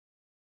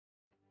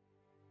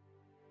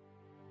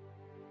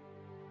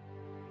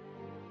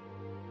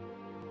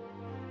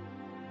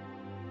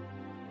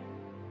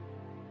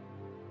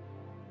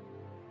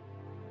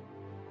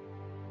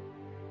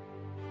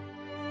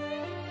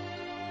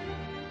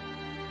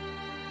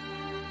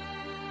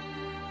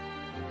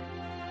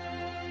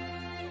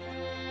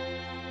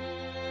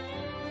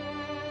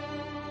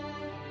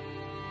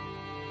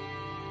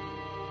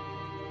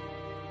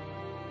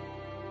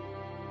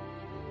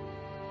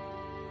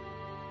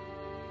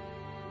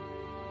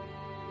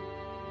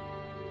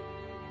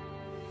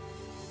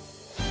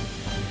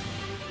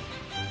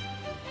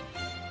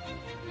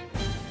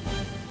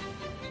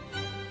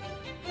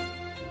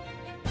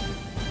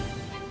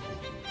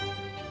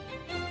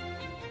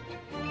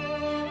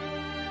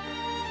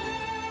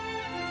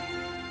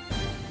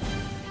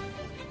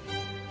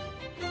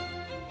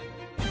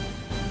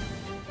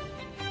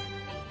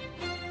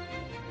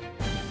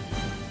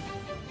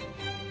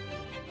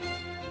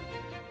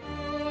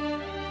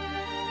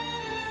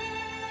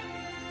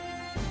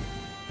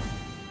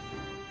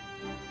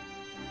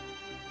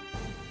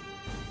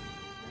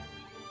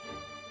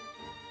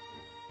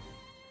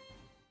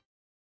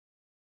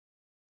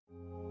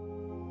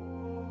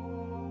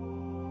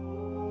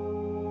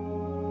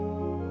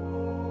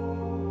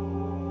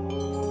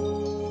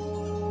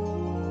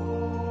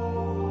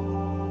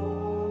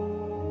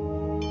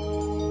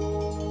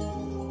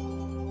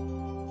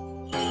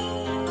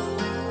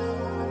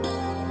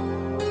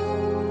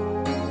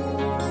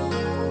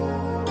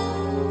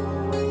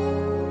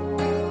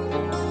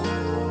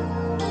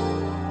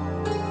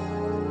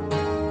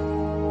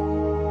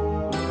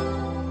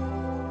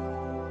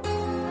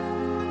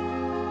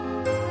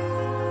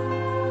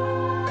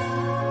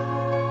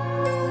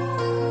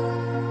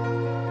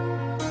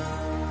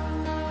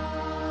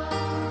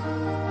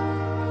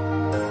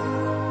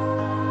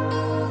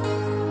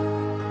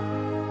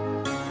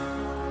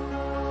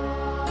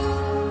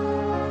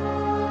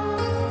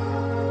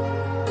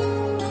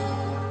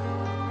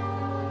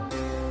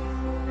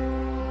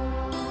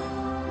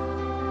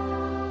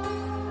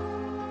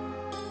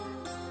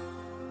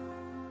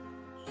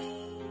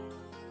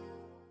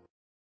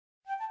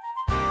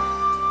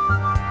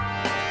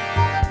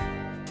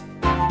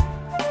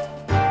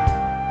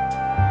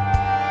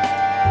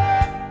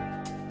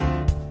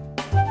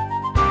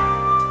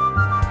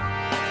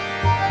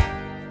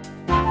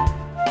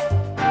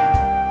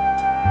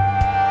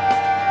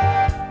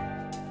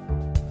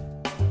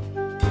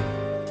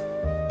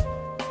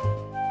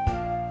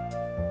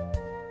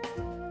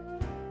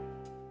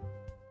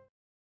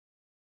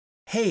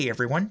Hey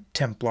everyone,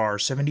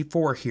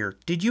 Templar74 here.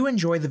 Did you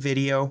enjoy the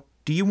video?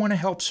 Do you want to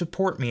help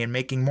support me in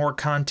making more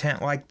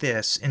content like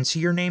this and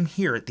see your name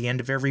here at the end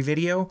of every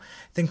video?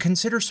 Then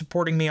consider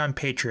supporting me on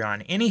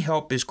Patreon. Any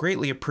help is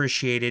greatly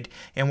appreciated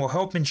and will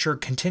help ensure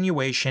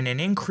continuation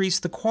and increase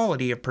the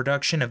quality of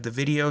production of the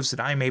videos that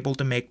I'm able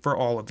to make for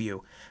all of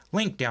you.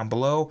 Link down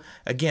below.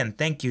 Again,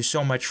 thank you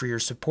so much for your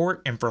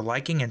support and for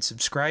liking and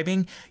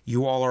subscribing.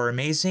 You all are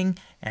amazing.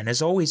 And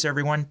as always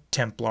everyone,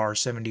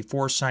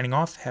 Templar74 signing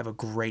off. Have a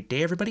great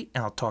day everybody,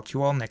 and I'll talk to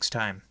you all next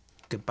time.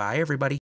 Goodbye everybody.